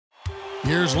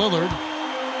Here's Lillard.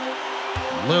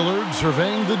 Lillard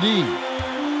surveying the D.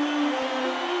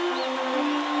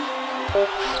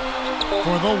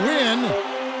 For the win.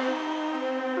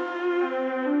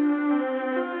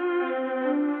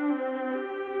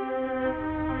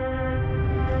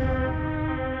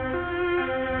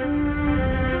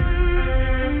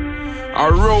 I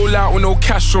roll out with no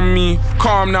cash on me,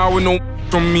 calm now with no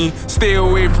on me. Stay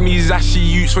away from these ashy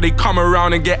youths where they come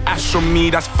around and get ash on me.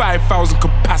 That's 5,000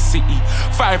 capacity,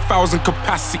 5,000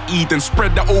 capacity. Then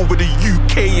spread that over the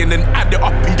UK and then add it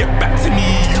up and get back to me.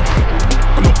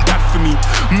 I'm not bad for me,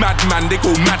 madman, they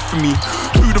go mad for me.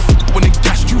 Who the f when they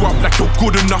gassed you up like you're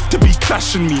good enough to be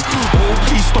clashing me? Oh,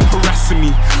 please stop harassing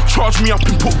me, charge me up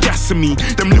and put gas in me.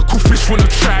 Them little fish wanna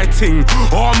try ting.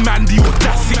 Oh man, the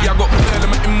audacity. I got girl in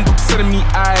my inbox sending me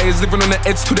eyes, living on the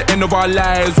edge to the end of our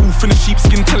lives. Wolf in the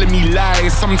sheepskin telling me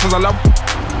lies. Sometimes I love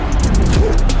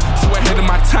so ahead of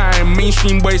my time.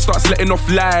 Mainstream boy starts letting off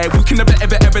live. We can never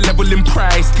ever ever level in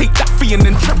price. Take that fee and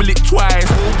then treble it twice.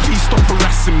 Oh, please stop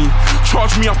harassing me,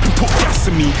 charge me up and put gas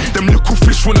in me. Them little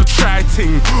fish wanna try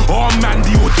ting. Oh man,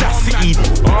 the audacity.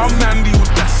 Oh man, the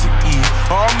audacity.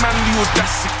 Oh man, the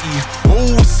audacity.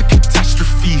 Oh, it's a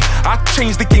catastrophe. I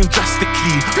changed the game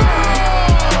drastically.